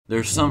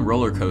There's some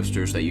roller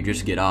coasters that you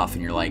just get off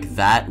and you're like,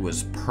 that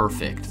was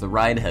perfect. The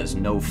ride has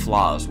no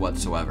flaws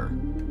whatsoever.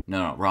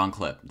 No, wrong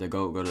clip.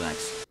 Go to the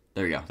next.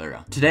 There you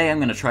go. Today I'm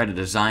going to try to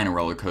design a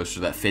roller coaster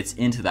that fits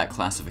into that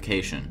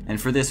classification, and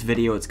for this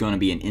video it's going to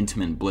be an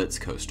Intamin Blitz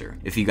coaster.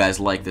 If you guys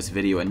like this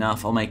video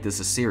enough, I'll make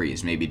this a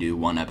series, maybe do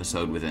one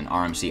episode with an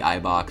RMC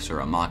iBox or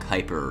a Mach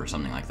Hyper or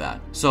something like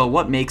that. So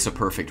what makes a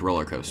perfect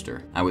roller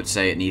coaster? I would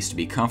say it needs to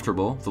be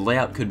comfortable, the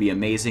layout could be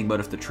amazing, but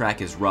if the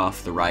track is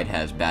rough, the ride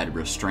has bad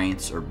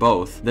restraints, or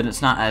both, then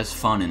it's not as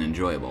fun and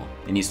enjoyable.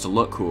 It needs to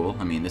look cool,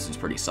 I mean this is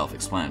pretty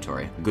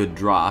self-explanatory. Good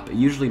drop,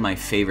 usually my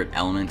favorite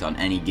element on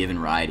any given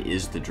ride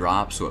is the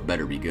drop, so it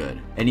better be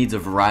good. It needs a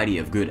variety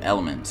of good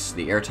elements,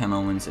 the airtime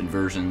elements,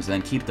 inversions,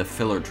 then keep the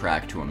filler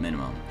track to a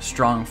minimum.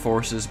 Strong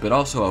forces, but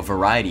also a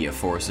variety of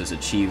forces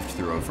achieved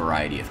through a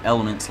variety of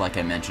elements like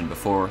I mentioned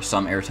before.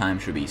 Some airtime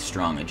should be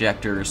strong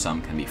ejector,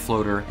 some can be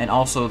floater, and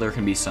also there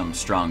can be some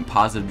strong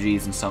positive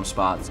Gs in some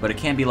spots, but it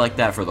can't be like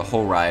that for the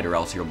whole ride or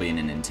else you'll be in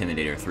an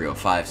Intimidator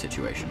 305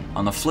 situation.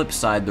 On the flip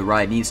side, the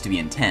ride needs to be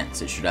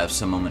intense. It should have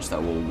some moments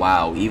that will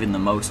wow even the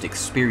most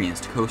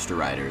experienced coaster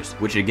riders,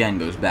 which again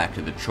goes back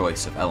to the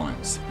choice of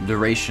elements.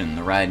 Duration,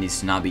 the ride needs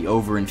to not be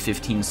over in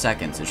 15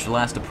 seconds. It should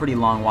last a pretty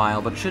long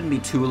while, but it shouldn't be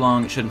too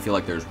long. It shouldn't feel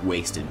like there's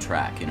wasted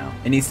track, you know.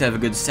 It needs to have a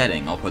good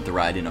setting. I'll put the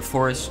ride in a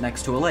forest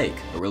next to a lake.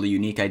 A really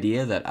unique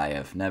idea that I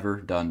have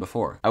never done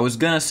before. I was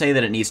gonna say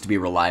that it needs to be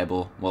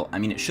reliable. Well, I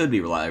mean it should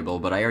be reliable,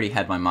 but I already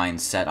had my mind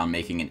set on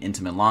making an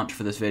Intamin launch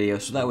for this video,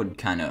 so that would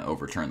kinda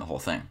overturn the whole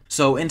thing.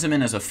 So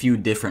Intamin has a few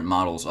different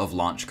models of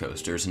launch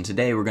coasters, and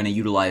today we're gonna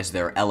utilize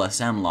their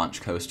LSM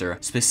launch coaster,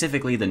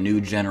 specifically the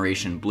new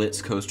generation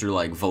Blitz coaster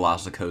like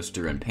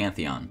VelociCoaster and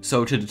Pantheon.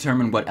 So to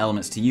determine what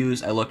elements to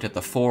use, I looked at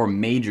the 4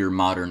 major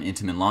modern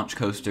Intamin launch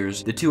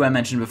coasters, the 2 I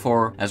mentioned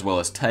before, as well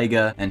as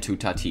Taiga and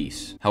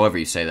Toutatis. However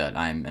you say that,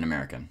 I'm an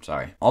American,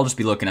 sorry. I'll just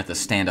be looking at the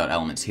standout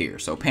elements here.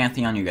 So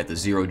Pantheon, you got the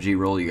 0G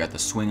roll, you got the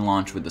swing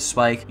launch with the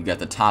spike, you got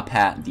the top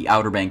hat, the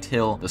outer banked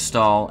hill, the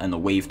stall, and the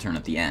wave turn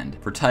at the end.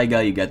 For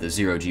Taiga, you got the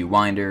 0G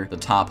winder, the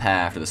top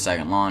hat after the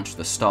second launch,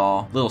 the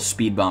stall, little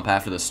speed bump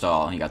after the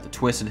stall, and you got the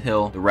twisted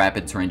hill, the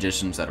rapid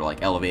transitions that are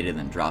like elevated and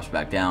then drops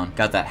back down,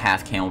 got that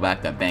half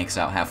camelback that banks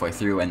out halfway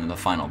through, and then the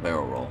final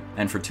barrel roll.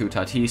 And for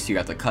Toutatis, you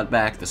got the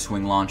cutback, the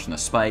swing launch, and the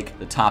spike,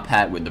 the top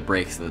hat with the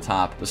brakes to the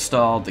top, the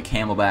stall, the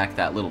camelback,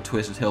 that little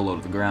twisted hill low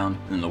to the ground,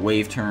 and then the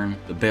wave turn,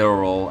 the barrel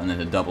roll, and then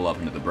the double up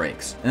into the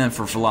brakes. And then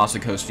for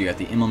VelociCoaster, you got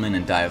the Immelman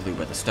and dive loop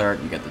at the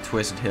start, you got the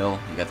twisted hill,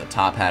 you got the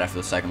top hat after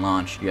the second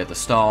launch, you got the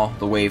stall,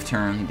 the wave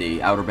turn,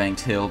 the outer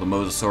banked hill, the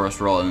Mosasaurus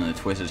roll, and then the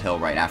twisted hill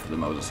right after the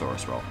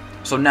Mosasaurus roll.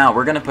 So now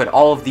we're going to put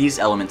all of these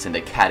elements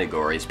into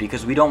categories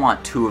because we don't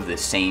want 2 of the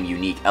same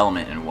unique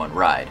element in one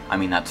ride. I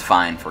mean that's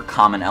fine for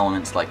common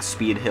elements like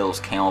speed hills,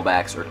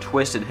 camelbacks, or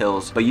twisted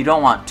hills, but you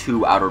don't want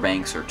 2 outer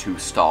banks or 2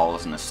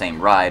 stalls in the same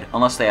ride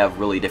unless they have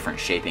really different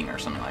shaping or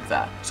something like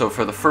that. So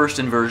for the first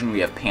inversion we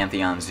have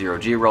Pantheon's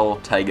 0G roll,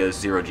 Taiga's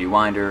 0G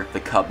winder,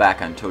 the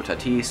cutback on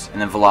Toutatis,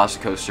 and then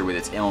VelociCoaster with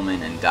its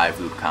Immelman and dive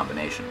loop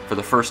combination. For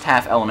the first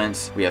half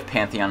elements we have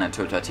Pantheon and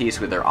Toutatis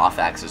with their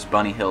off-axis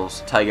bunny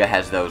hills, Taiga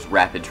has those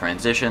rapid transitions,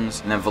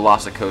 and then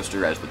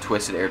VelociCoaster as the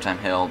twisted airtime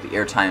hill, the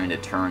airtime into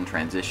turn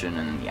transition,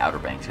 and then the outer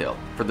banked hill.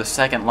 For the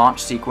second launch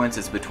sequence,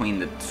 it's between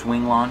the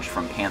swing launch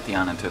from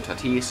Pantheon and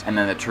Toutatis, and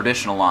then the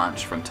traditional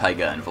launch from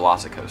Taiga and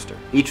VelociCoaster.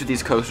 Each of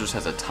these coasters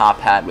has a top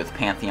hat, with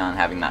Pantheon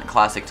having that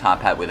classic top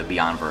hat with a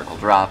beyond vertical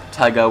drop,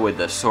 Taiga with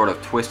the sort of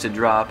twisted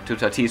drop,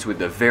 Toutatis with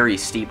the very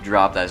steep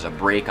drop that has a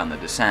break on the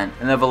descent,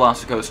 and then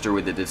VelociCoaster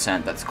with the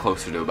descent that's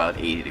closer to about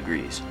 80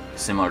 degrees.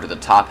 Similar to the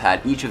top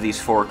hat, each of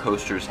these 4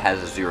 coasters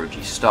has a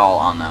 0G stall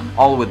on them,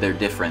 all with their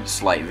different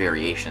slight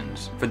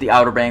variations. For the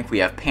outer bank we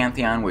have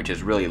Pantheon, which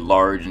is really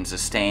large and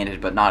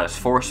sustained but not as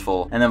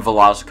forceful, and then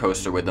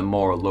VelociCoaster with the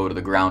more low to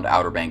the ground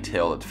outer banked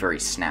hill that's very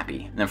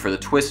snappy. And then for the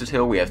twisted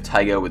hill we have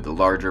Taiga with the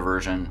larger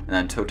version, and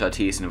then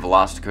Toutatis and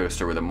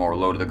VelociCoaster with a more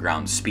low to the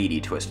ground speedy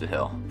twisted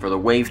hill. For the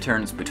wave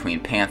turns between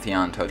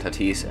Pantheon,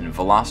 Toutatis, and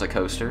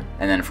VelociCoaster,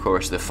 and then of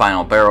course the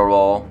final barrel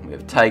roll we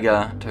have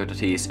Taiga,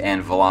 Toutatis,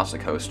 and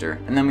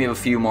VelociCoaster, and then we have a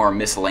few more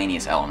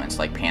miscellaneous elements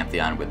like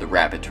Pantheon with the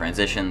rapid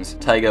transitions,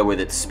 Taiga with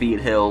its speed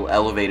hill,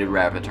 elevated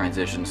rapid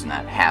transitions, and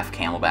that half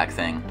camelback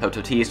thing,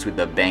 Toutatis with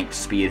the banked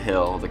speed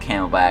hill, the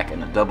camelback,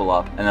 and the double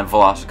up, and then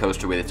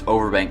VelociCoaster with its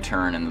overbanked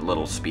turn and the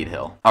little speed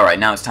hill. Alright,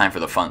 now it's time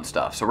for the fun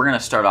stuff. So we're going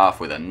to start off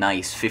with a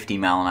nice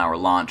 50-mile-an-hour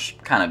launch,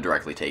 kind of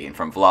directly taken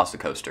from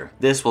VelociCoaster.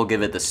 This will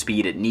give it the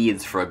speed it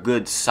needs for a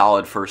good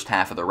solid first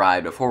half of the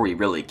ride before we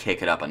really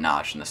kick it up a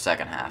notch in the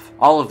second half.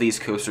 All of these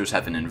coasters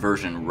have an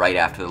inversion right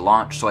after the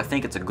launch, so I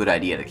think it's a good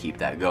idea to keep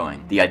that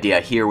going. The idea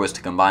here was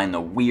to combine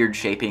the weird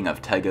shaping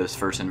of Taiga's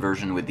first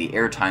inversion with the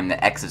airtime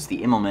that exits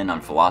the Immelmann on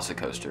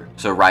VelociCoaster.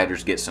 So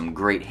riders get some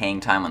great hang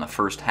time on the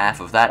first half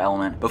of that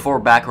element before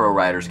back row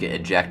riders get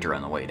ejector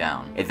on the way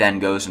down. It then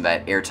goes into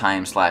that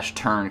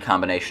airtime/turn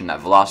combination that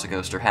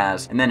VelociCoaster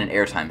has, and then an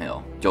airtime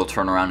hill. You'll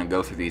turn around and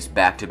go through these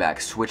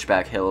back-to-back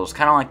switchback hills,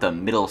 kind of like the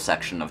middle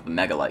section of the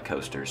Megalite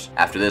coasters.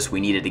 After this, we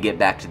needed to get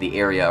back to the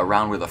area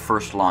around where the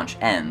first launch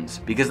ends,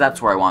 because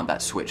that's where I want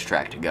that switch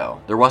track to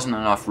go. There wasn't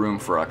enough room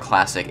for a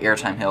classic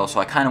airtime hill,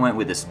 so I kind of went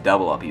with this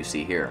double up you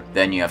see here.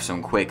 Then you have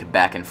some quick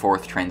back and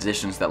forth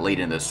transitions that lead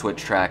into the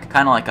switch track,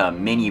 kind of like a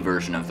mini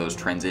version of those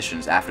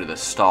transitions after the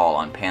stall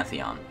on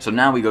Pantheon. So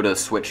now we go to the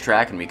switch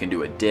track and we can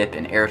do a dip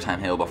and airtime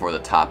hill before the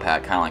top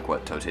hat, kind of like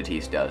what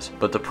Toutatis does.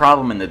 But the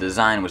problem in the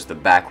design was the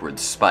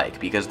backwards spike,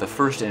 because the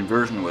first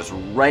inversion was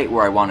right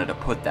where I wanted to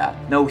put that.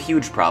 No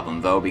huge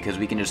problem though, because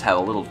we can just have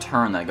a little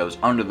turn that goes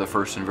under the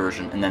first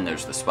inversion and then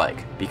there's the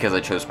spike. Because I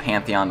chose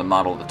Pantheon to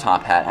model the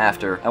top hat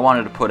after, I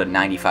wanted to put a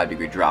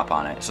 95-degree drop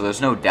on it, so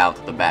there's no doubt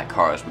that the back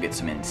cars would get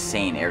some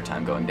insane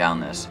airtime going down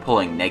this,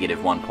 pulling negative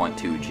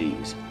 1.2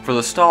 Gs. For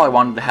the stall, I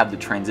wanted to have the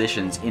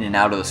transitions in and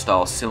out of the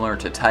stall similar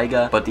to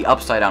Taiga, but the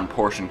upside down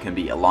portion can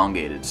be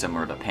elongated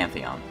similar to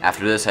Pantheon.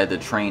 After this, I had the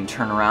train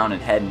turn around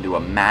and head into a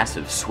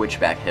massive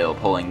switchback hill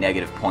pulling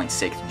negative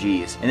 0.6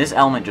 Gs, and this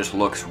element just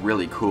looks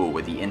really cool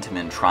with the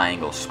Intamin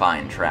triangle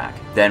spine track.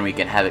 Then we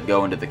can have it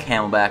go into the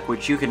camelback,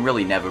 which you can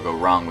really never go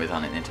wrong with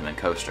on an Intamin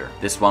coaster.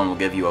 This one will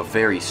give you a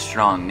very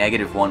strong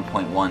negative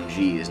 1.1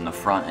 Gs in the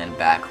front and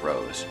back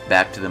rows.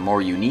 Back to the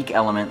more unique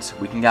elements,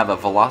 we can have a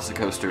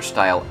VelociCoaster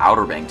style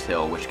outer banked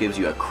hill, which gives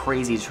you a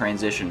crazy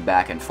transition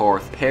back and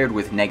forth, paired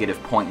with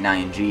negative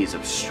 0.9 Gs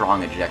of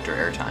strong ejector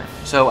airtime.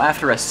 So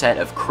after a set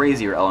of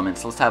crazier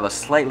elements, let's have a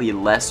slightly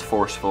less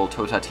forceful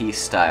Toutatis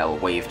style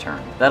wave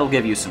turn. That'll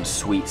give you some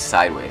sweet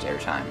sideways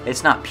airtime.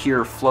 It's not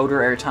pure floater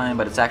airtime,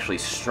 but it's actually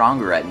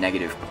stronger at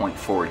negative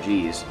 0.4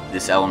 Gs.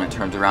 This element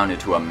turns around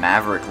into a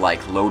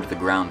Maverick-like low to the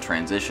ground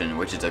transition,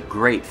 which is a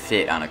great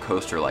fit on a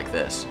coaster like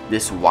this.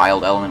 This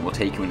wild element will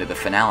take you into the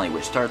finale,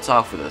 which starts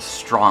off with a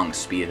strong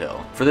speed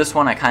hill. For this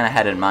one, I kind of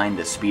had in mind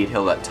the speed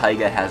hill that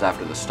Taiga has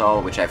after the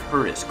stall, which I've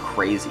heard is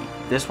crazy.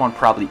 This one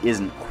probably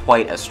isn't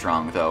quite as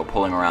strong though,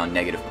 pulling around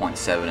negative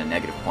 0.7 and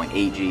negative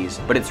 0.8 Gs,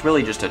 but it's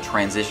really just a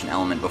transition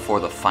element before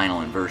the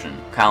final inversion.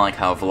 Kinda like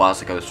how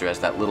VelociCoaster has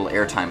that little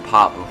airtime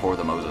pop before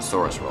the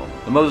Mosasaurus roll.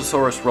 The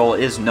Mosasaurus roll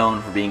is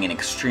known for being an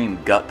extreme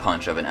gut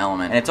punch of an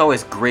element, and it's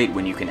always great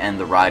when you can end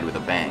the ride with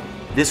a bang.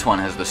 This one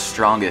has the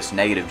strongest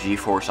negative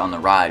G-force on the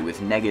ride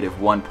with negative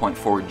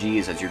 1.4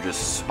 Gs as you're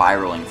just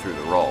spiraling through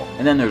the roll.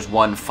 And then there's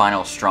one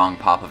final strong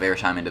pop of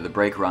airtime into the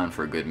brake run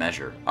for good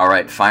measure.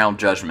 Alright, final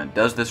judgment.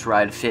 Does this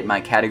ride fit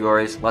my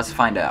categories? Let's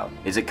find out.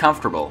 Is it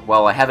comfortable?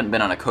 Well, I haven't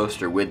been on a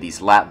coaster with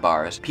these lap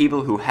bars.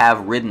 People who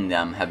have ridden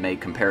them have made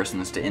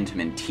comparisons to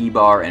Intamin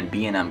T-bar and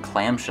B&M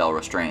clamshell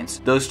restraints,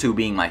 those two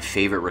being my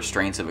favorite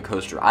restraints of a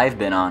coaster I've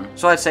been on,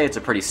 so I'd say it's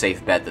a pretty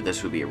safe bet that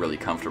this would be a really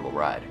comfortable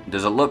ride.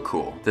 Does it look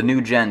cool? The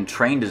new gen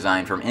train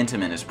design from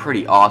Intamin is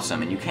pretty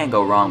awesome, and you can't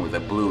go wrong with a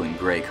blue and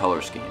gray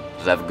color scheme.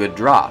 Does it have a good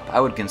drop?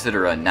 I would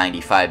consider a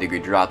 95-degree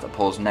drop that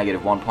pulls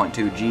negative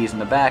 1.2 Gs in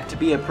the back to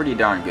be a pretty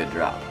darn good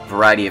drop.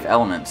 Variety of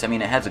elements. I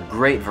mean, it has a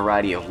great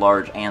variety of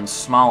large and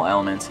small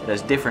elements. It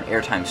has different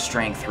airtime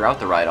strength throughout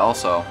the ride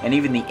also, and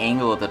even the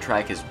angle of the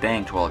track is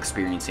banked while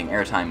experiencing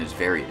airtime is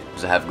varied.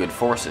 Does it have good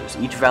forces?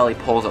 Each valley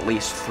pulls at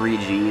least 3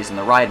 Gs, and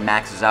the ride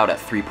maxes out at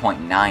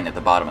 3.9 at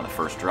the bottom of the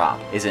first drop.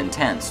 Is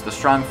intense. The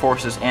strong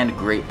forces and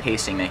great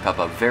pacing make up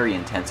a very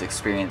intense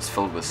experience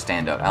filled with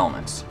standout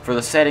elements. For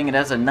the setting, it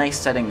has a nice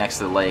setting next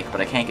to the lake, but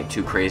I can't get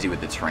too crazy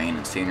with the terrain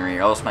and scenery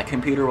or else my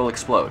computer will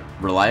explode.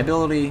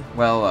 Reliability?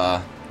 Well,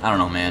 I don't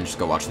know, man. Just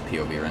go watch the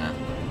POV right now.